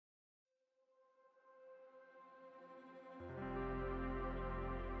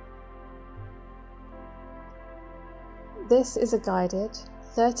This is a guided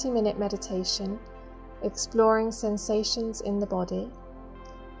 30-minute meditation exploring sensations in the body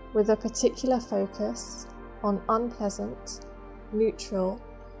with a particular focus on unpleasant, neutral,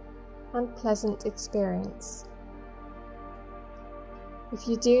 and pleasant experience. If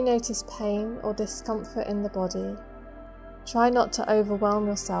you do notice pain or discomfort in the body, try not to overwhelm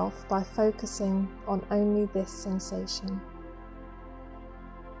yourself by focusing on only this sensation.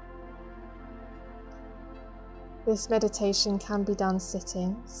 This meditation can be done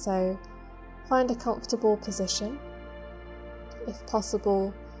sitting, so find a comfortable position, if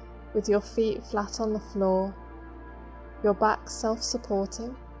possible with your feet flat on the floor, your back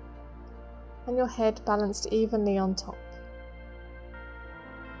self-supporting, and your head balanced evenly on top.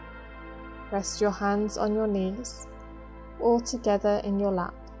 Rest your hands on your knees or together in your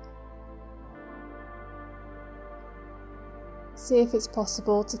lap. See if it's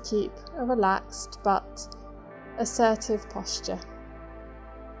possible to keep a relaxed but assertive posture.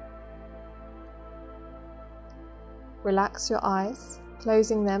 Relax your eyes,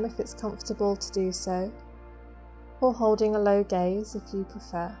 closing them if it's comfortable to do so, or holding a low gaze if you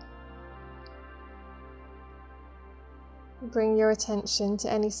prefer. Bring your attention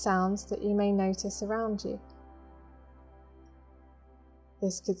to any sounds that you may notice around you.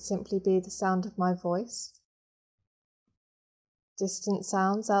 This could simply be the sound of my voice, distant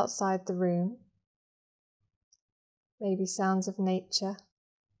sounds outside the room, maybe sounds of nature.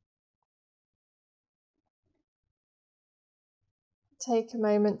 Take a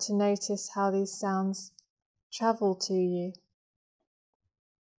moment to notice how these sounds travel to you,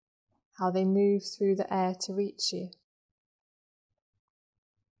 how they move through the air to reach you.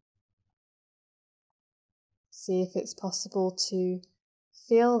 See if it's possible to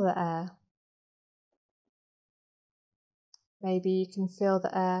feel the air. Maybe you can feel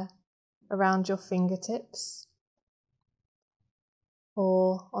the air around your fingertips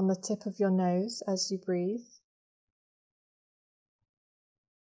or on the tip of your nose as you breathe.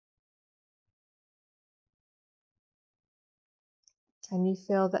 Can you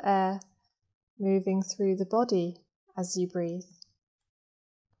feel the air moving through the body as you breathe?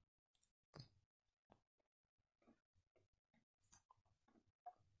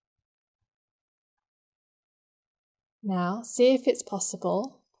 Now, see if it's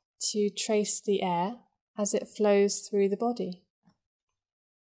possible to trace the air as it flows through the body.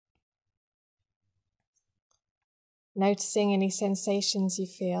 Noticing any sensations you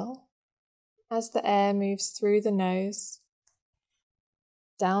feel as the air moves through the nose,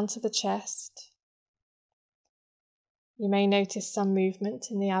 down to the chest. You may notice some movement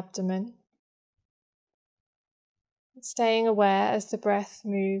in the abdomen. Staying aware as the breath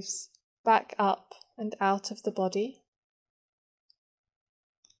moves back up and out of the body.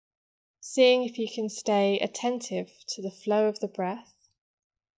 Seeing if you can stay attentive to the flow of the breath,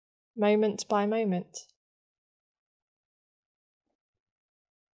 moment by moment.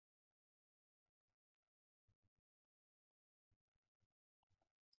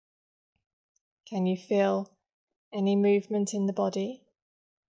 Can you feel any movement in the body?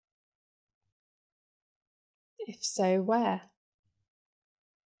 If so, where?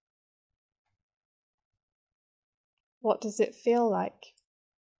 What does it feel like?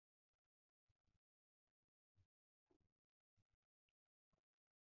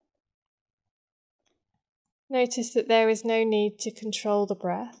 Notice that there is no need to control the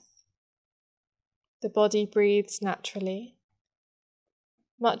breath. The body breathes naturally,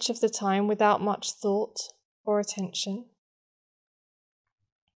 much of the time without much thought or attention.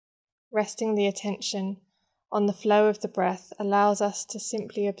 Resting the attention on the flow of the breath allows us to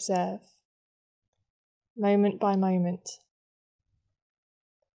simply observe, moment by moment.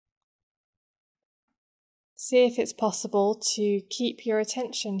 See if it's possible to keep your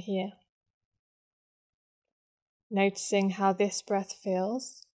attention here, noticing how this breath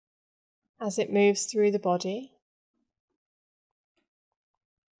feels as it moves through the body.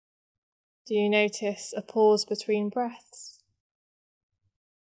 Do you notice a pause between breaths?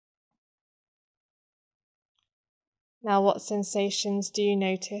 Now, what sensations do you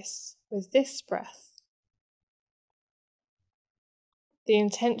notice with this breath? The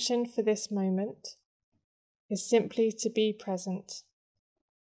intention for this moment is simply to be present,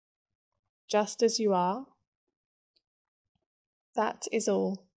 just as you are. That is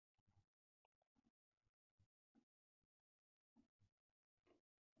all.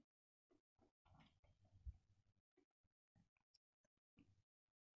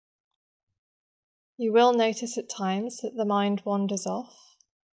 You will notice at times that the mind wanders off,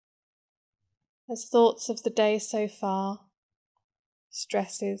 as thoughts of the day so far,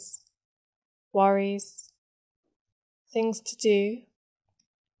 stresses, worries, things to do,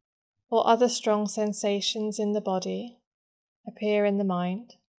 or other strong sensations in the body appear in the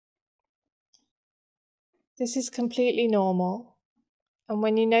mind. This is completely normal, and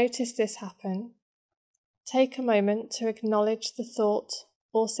when you notice this happen, take a moment to acknowledge the thought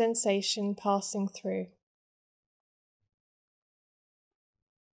or sensation passing through.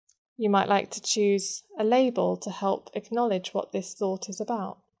 You might like to choose a label to help acknowledge what this thought is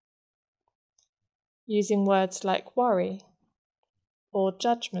about, using words like worry, or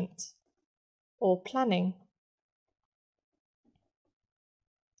judgment, or planning.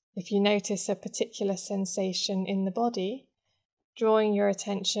 If you notice a particular sensation in the body, drawing your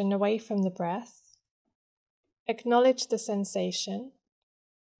attention away from the breath, acknowledge the sensation,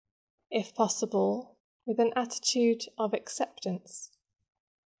 if possible, with an attitude of acceptance.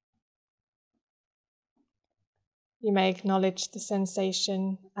 You may acknowledge the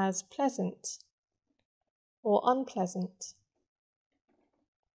sensation as pleasant or unpleasant.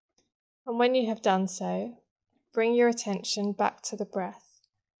 And when you have done so, bring your attention back to the breath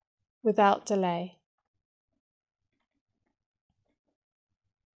without delay.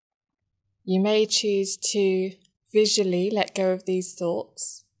 You may choose to visually let go of these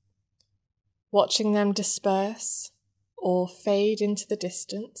thoughts, watching them disperse or fade into the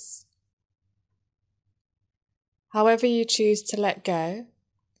distance. However you choose to let go,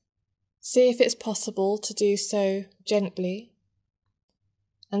 see if it's possible to do so gently,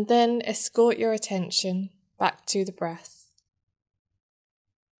 and then escort your attention back to the breath.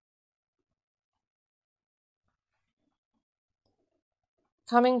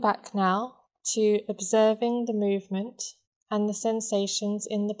 Coming back now to observing the movement and the sensations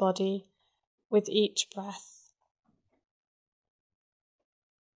in the body with each breath.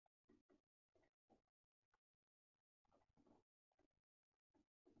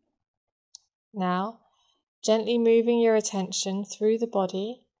 Now, gently moving your attention through the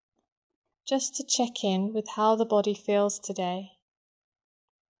body, just to check in with how the body feels today.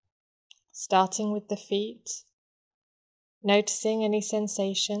 Starting with the feet, noticing any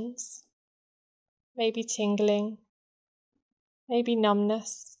sensations, maybe tingling, maybe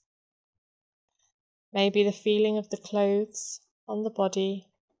numbness, maybe the feeling of the clothes on the body,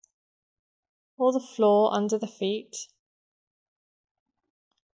 or the floor under the feet,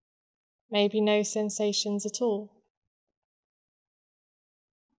 maybe no sensations at all.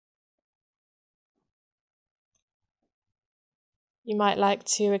 You might like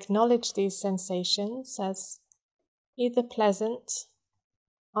to acknowledge these sensations as either pleasant,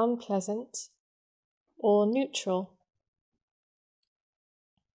 unpleasant, or neutral.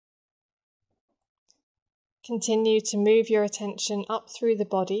 Continue to move your attention up through the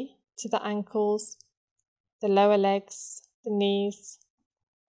body to the ankles, the lower legs, the knees,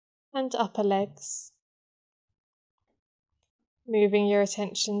 and upper legs. Moving your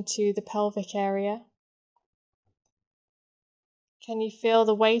attention to the pelvic area. Can you feel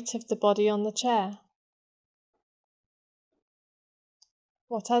the weight of the body on the chair?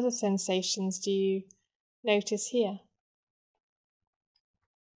 What other sensations do you notice here?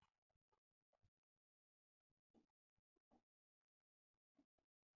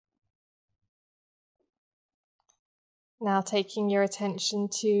 Now taking your attention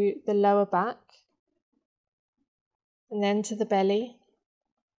to the lower back, and then to the belly.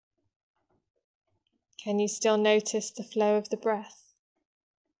 Can you still notice the flow of the breath?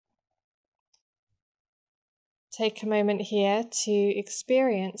 Take a moment here to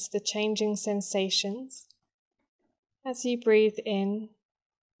experience the changing sensations as you breathe in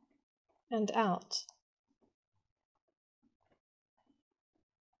and out.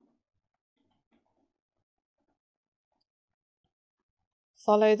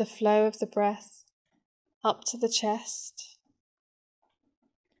 Follow the flow of the breath up to the chest,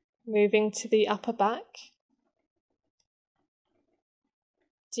 moving to the upper back.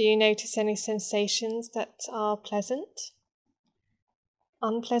 Do you notice any sensations that are pleasant,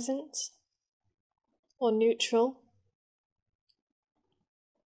 unpleasant, or neutral?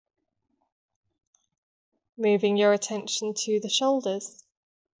 Moving your attention to the shoulders,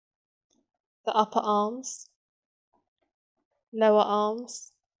 the upper arms, lower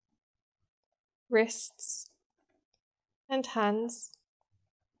arms, wrists, and hands.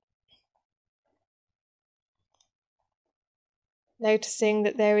 Noticing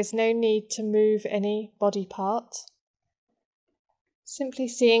that there is no need to move any body part. Simply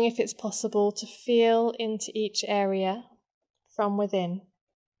seeing if it's possible to feel into each area from within.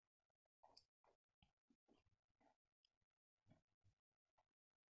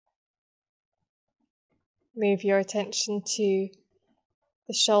 Move your attention to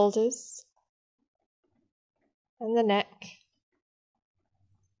the shoulders, and the neck.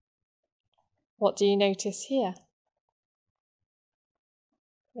 What do you notice here?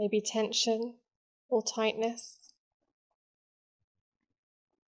 Maybe tension or tightness.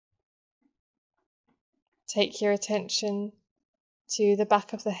 Take your attention to the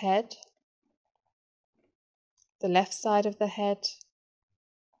back of the head, the left side of the head,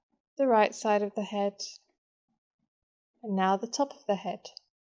 the right side of the head, and now the top of the head.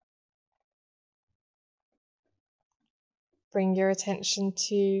 Bring your attention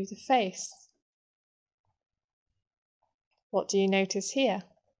to the face. What do you notice here?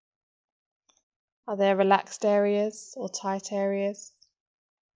 Are there relaxed areas or tight areas?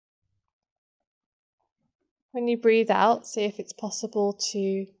 When you breathe out, see if it's possible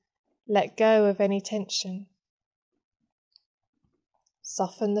to let go of any tension.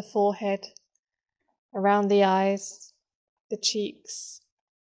 Soften the forehead, around the eyes, the cheeks,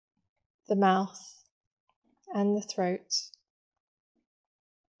 the mouth, and the throat.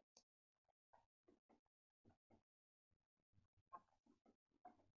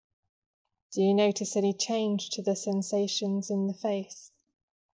 Do you notice any change to the sensations in the face?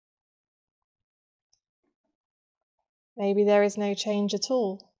 Maybe there is no change at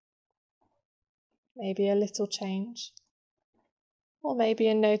all. Maybe a little change. Or maybe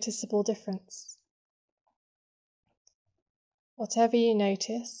a noticeable difference. Whatever you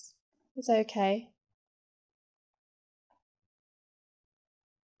notice is okay.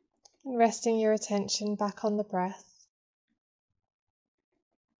 And resting your attention back on the breath.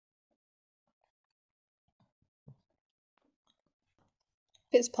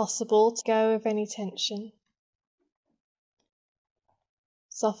 If it's possible to go with any tension,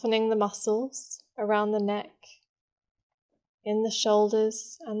 softening the muscles around the neck, in the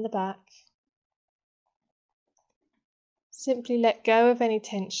shoulders and the back. Simply let go of any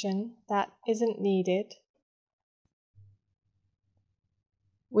tension that isn't needed.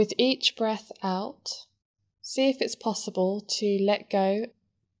 With each breath out, see if it's possible to let go.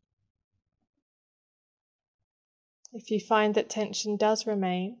 If you find that tension does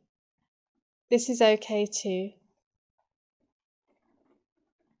remain, this is okay too.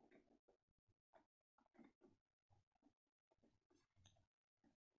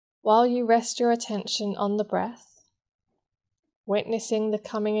 While you rest your attention on the breath, witnessing the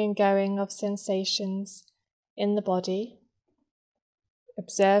coming and going of sensations in the body,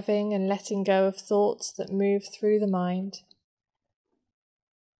 observing and letting go of thoughts that move through the mind,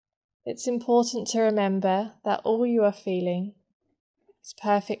 it's important to remember that all you are feeling is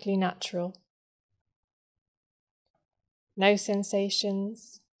perfectly natural. No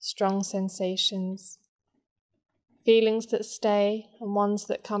sensations, strong sensations, feelings that stay and ones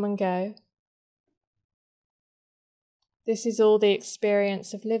that come and go. This is all the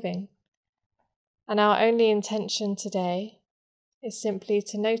experience of living, and our only intention today is simply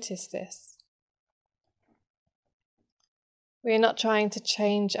to notice this. We are not trying to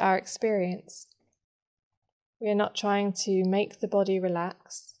change our experience. We are not trying to make the body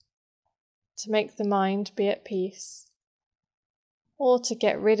relax, to make the mind be at peace, or to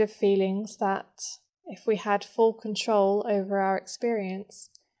get rid of feelings that, if we had full control over our experience,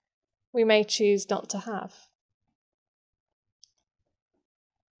 we may choose not to have.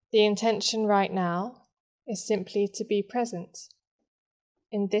 The intention right now is simply to be present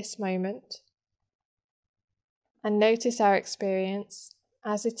in this moment and notice our experience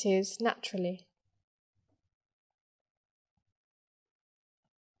as it is naturally.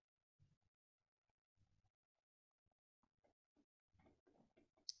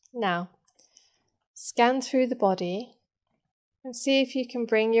 Now, scan through the body and see if you can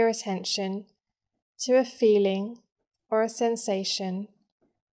bring your attention to a feeling or a sensation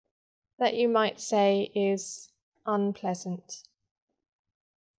that you might say is unpleasant.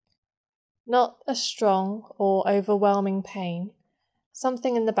 Not a strong or overwhelming pain,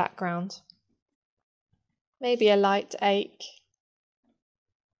 something in the background. Maybe a light ache,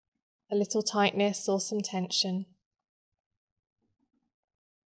 a little tightness or some tension.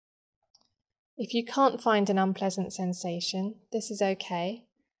 If you can't find an unpleasant sensation, this is okay.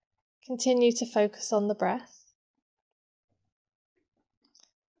 Continue to focus on the breath.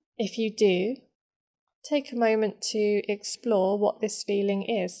 If you do, take a moment to explore what this feeling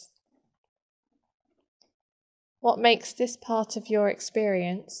is. What makes this part of your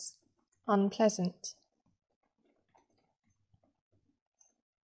experience unpleasant?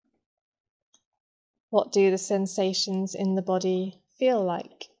 What do the sensations in the body feel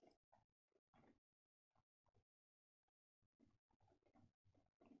like?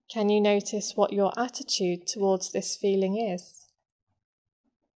 Can you notice what your attitude towards this feeling is?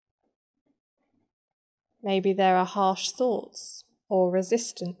 Maybe there are harsh thoughts or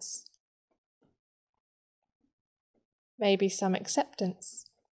resistance. Maybe some acceptance.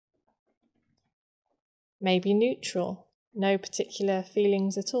 Maybe neutral, no particular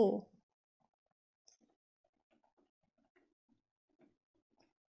feelings at all.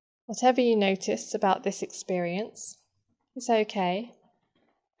 Whatever you notice about this experience is okay.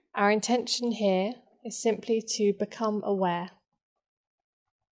 Our intention here is simply to become aware.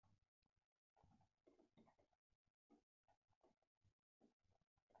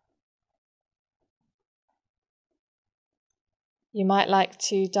 You might like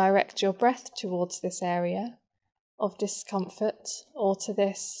to direct your breath towards this area of discomfort or to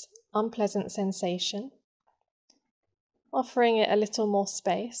this unpleasant sensation, offering it a little more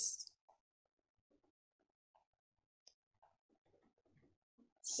space.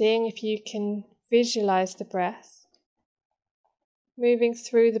 Seeing if you can visualize the breath moving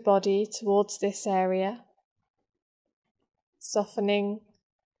through the body towards this area, softening,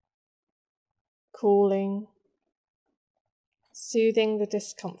 cooling, soothing the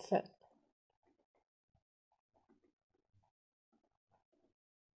discomfort.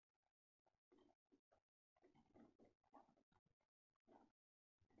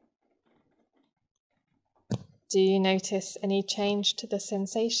 Do you notice any change to the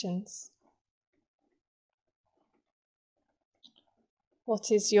sensations?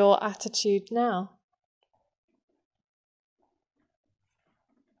 What is your attitude now?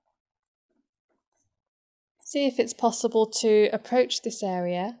 See if it's possible to approach this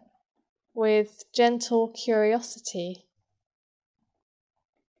area with gentle curiosity,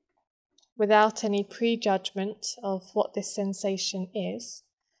 without any prejudgment of what this sensation is,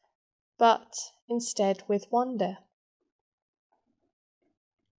 but instead with wonder.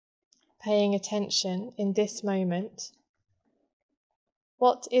 Paying attention in this moment.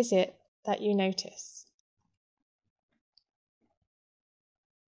 What is it that you notice?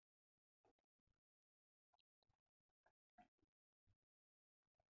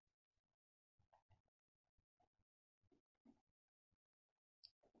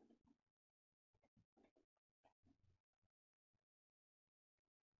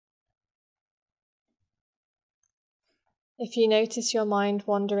 If you notice your mind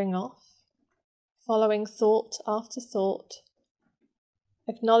wandering off, following thought after thought,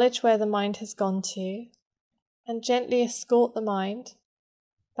 acknowledge where the mind has gone to and gently escort the mind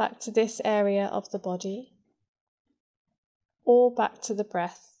back to this area of the body or back to the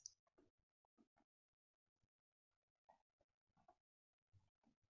breath.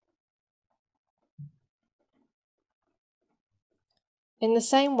 In the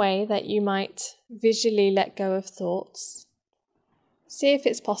same way that you might visually let go of thoughts, see if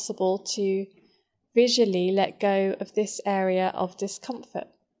it's possible to visually let go of this area of discomfort.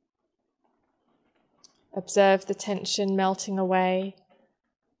 Observe the tension melting away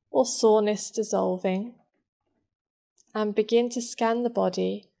or soreness dissolving, and begin to scan the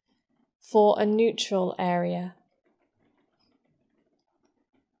body for a neutral area.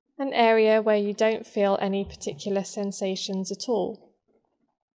 An area where you don't feel any particular sensations at all.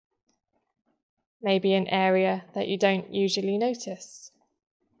 Maybe an area that you don't usually notice.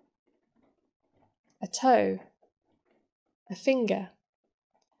 A toe, a finger,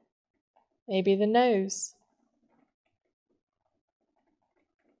 maybe the nose.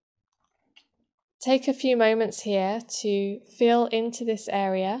 Take a few moments here to feel into this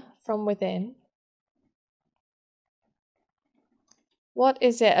area from within. What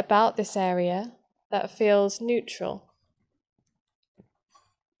is it about this area that feels neutral?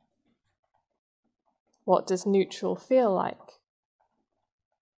 What does neutral feel like?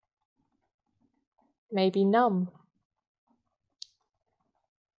 Maybe numb.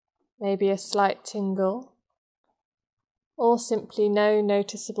 Maybe a slight tingle, or simply no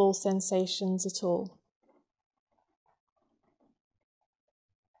noticeable sensations at all.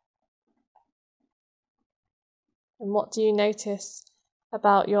 And what do you notice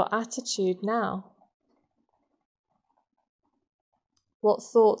about your attitude now? What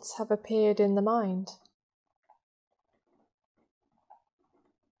thoughts have appeared in the mind?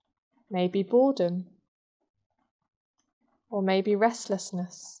 Maybe boredom, or maybe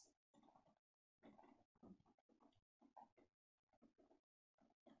restlessness.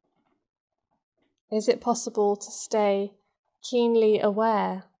 Is it possible to stay keenly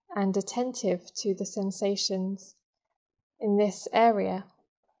aware and attentive to the sensations in this area?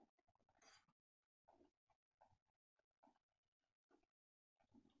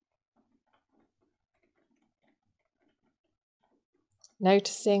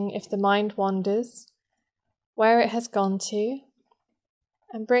 Noticing if the mind wanders, where it has gone to,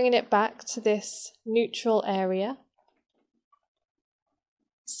 and bringing it back to this neutral area,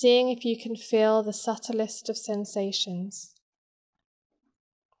 seeing if you can feel the subtlest of sensations,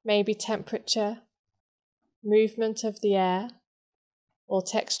 maybe temperature, movement of the air, or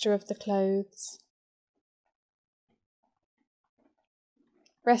texture of the clothes.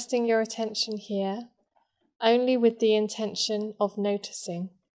 Resting your attention here only with the intention of noticing.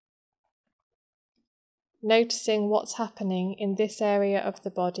 Noticing what's happening in this area of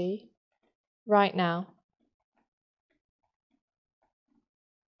the body right now.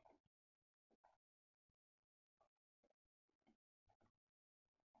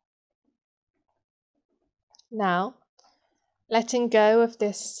 Now, letting go of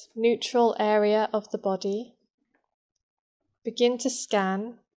this neutral area of the body, begin to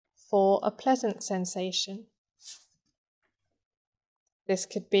scan for a pleasant sensation. This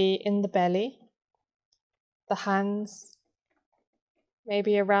could be in the belly, the hands,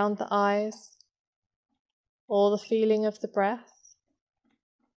 maybe around the eyes, or the feeling of the breath.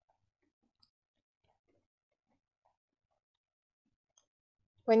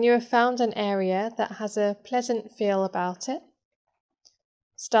 When you have found an area that has a pleasant feel about it,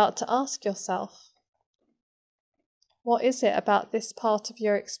 start to ask yourself, what is it about this part of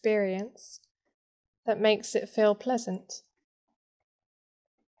your experience that makes it feel pleasant?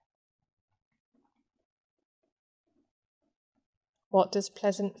 What does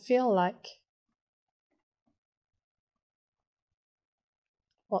pleasant feel like?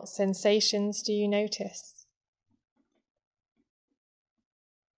 What sensations do you notice?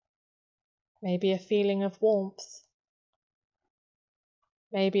 Maybe a feeling of warmth,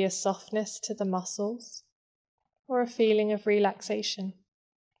 maybe a softness to the muscles, or a feeling of relaxation.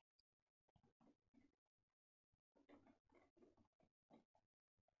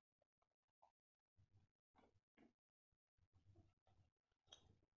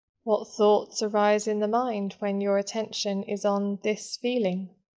 What thoughts arise in the mind when your attention is on this feeling?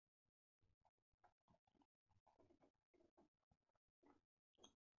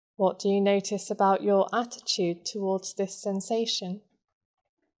 What do you notice about your attitude towards this sensation?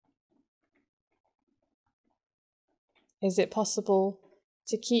 Is it possible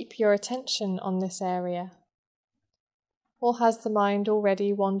to keep your attention on this area? Or has the mind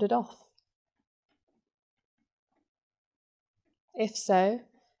already wandered off? If so,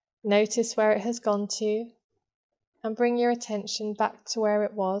 notice where it has gone to and bring your attention back to where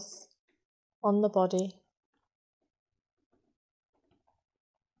it was on the body.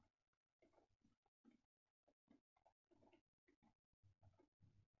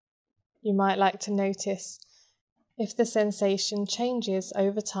 You might like to notice if the sensation changes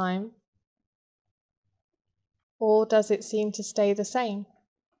over time, or does it seem to stay the same?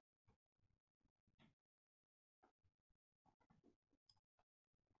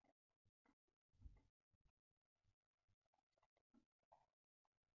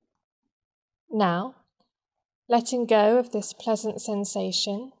 Now, letting go of this pleasant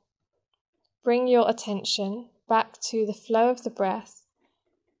sensation, bring your attention back to the flow of the breath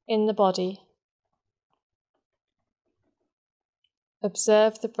in the body.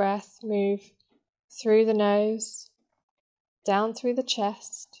 Observe the breath move through the nose, down through the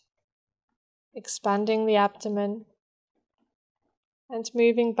chest, expanding the abdomen, and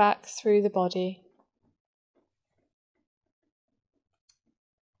moving back through the body.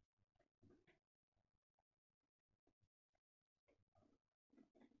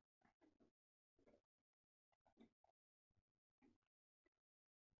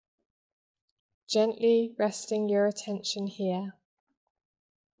 Gently resting your attention here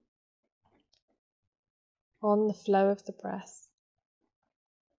on the flow of the breath.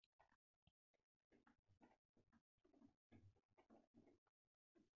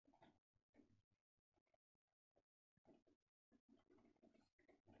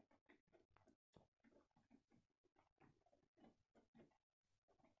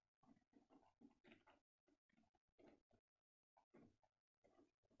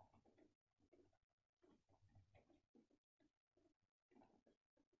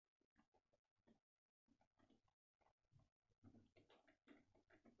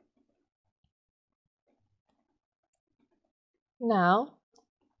 Now,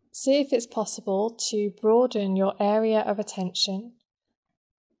 see if it's possible to broaden your area of attention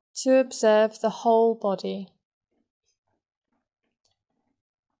to observe the whole body,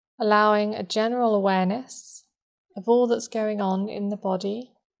 allowing a general awareness of all that's going on in the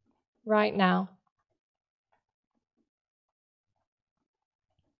body right now.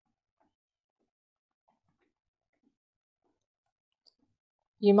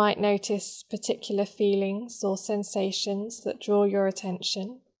 You might notice particular feelings or sensations that draw your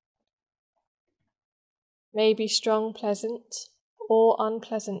attention, maybe strong, pleasant or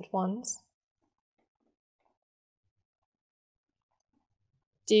unpleasant ones.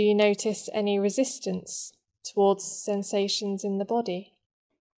 Do you notice any resistance towards sensations in the body?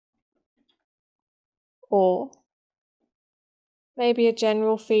 Or maybe a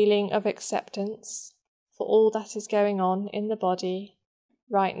general feeling of acceptance for all that is going on in the body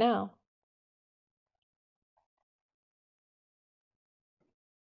right now?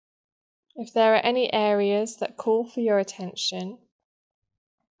 If there are any areas that call for your attention,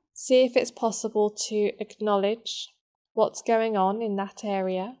 see if it's possible to acknowledge what's going on in that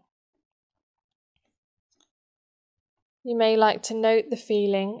area. You may like to note the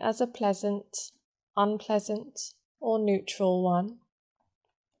feeling as a pleasant, unpleasant, or neutral one.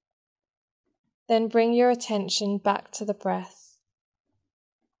 Then bring your attention back to the breath.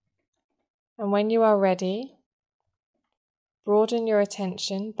 And when you are ready, broaden your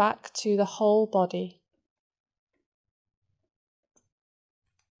attention back to the whole body.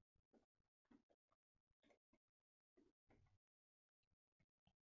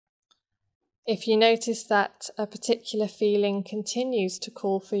 If you notice that a particular feeling continues to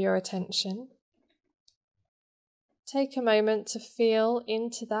call for your attention, take a moment to feel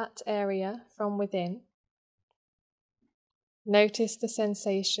into that area from within. Notice the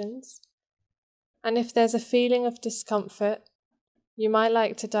sensations, and if there's a feeling of discomfort, you might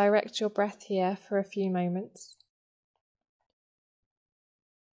like to direct your breath here for a few moments.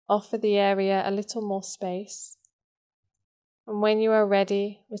 Offer the area a little more space, and when you are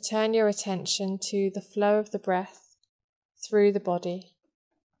ready, return your attention to the flow of the breath through the body.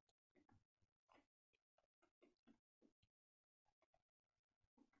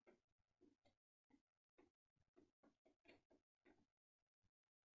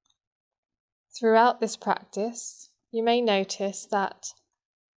 Throughout this practice, you may notice that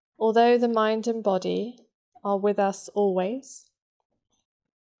although the mind and body are with us always,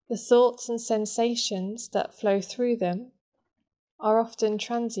 the thoughts and sensations that flow through them are often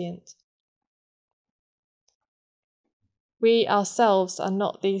transient. We ourselves are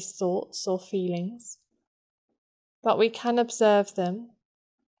not these thoughts or feelings, but we can observe them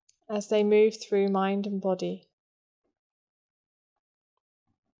as they move through mind and body.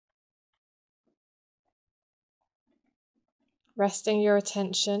 Resting your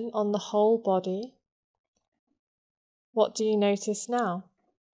attention on the whole body, what do you notice now?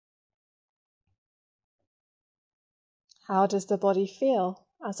 How does the body feel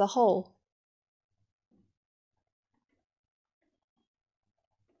as a whole?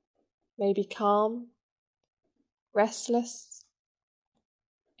 Maybe calm, restless,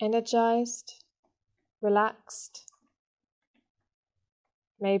 energized, relaxed,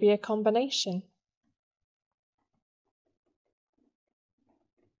 maybe a combination.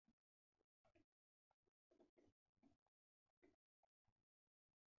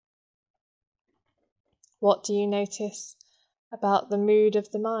 What do you notice about the mood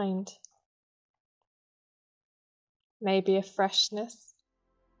of the mind? Maybe a freshness,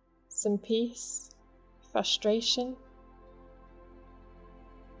 some peace, frustration.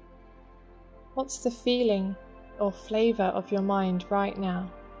 What's the feeling or flavour of your mind right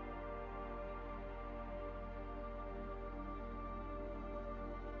now?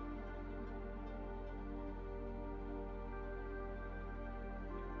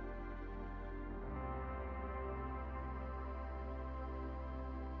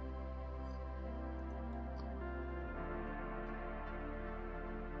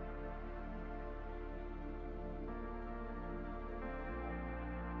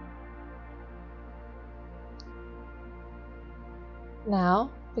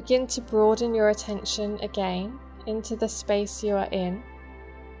 Now, begin to broaden your attention again into the space you are in.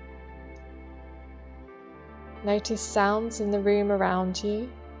 Notice sounds in the room around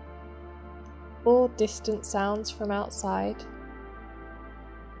you, or distant sounds from outside.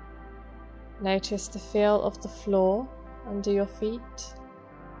 Notice the feel of the floor under your feet.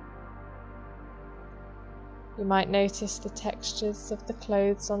 You might notice the textures of the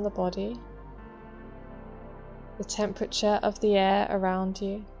clothes on the body, the temperature of the air around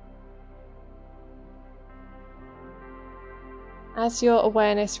you. As your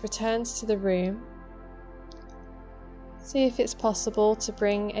awareness returns to the room, see if it's possible to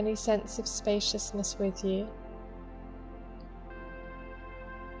bring any sense of spaciousness with you.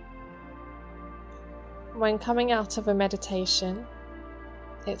 When coming out of a meditation,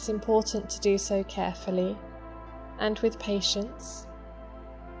 it's important to do so carefully and with patience.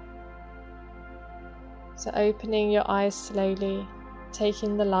 So opening your eyes slowly take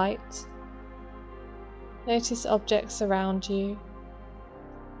in the light. Notice objects around you,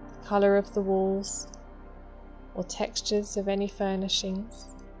 the colour of the walls, or textures of any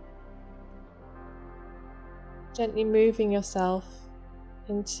furnishings. Gently moving yourself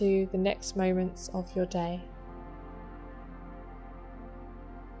into the next moments of your day.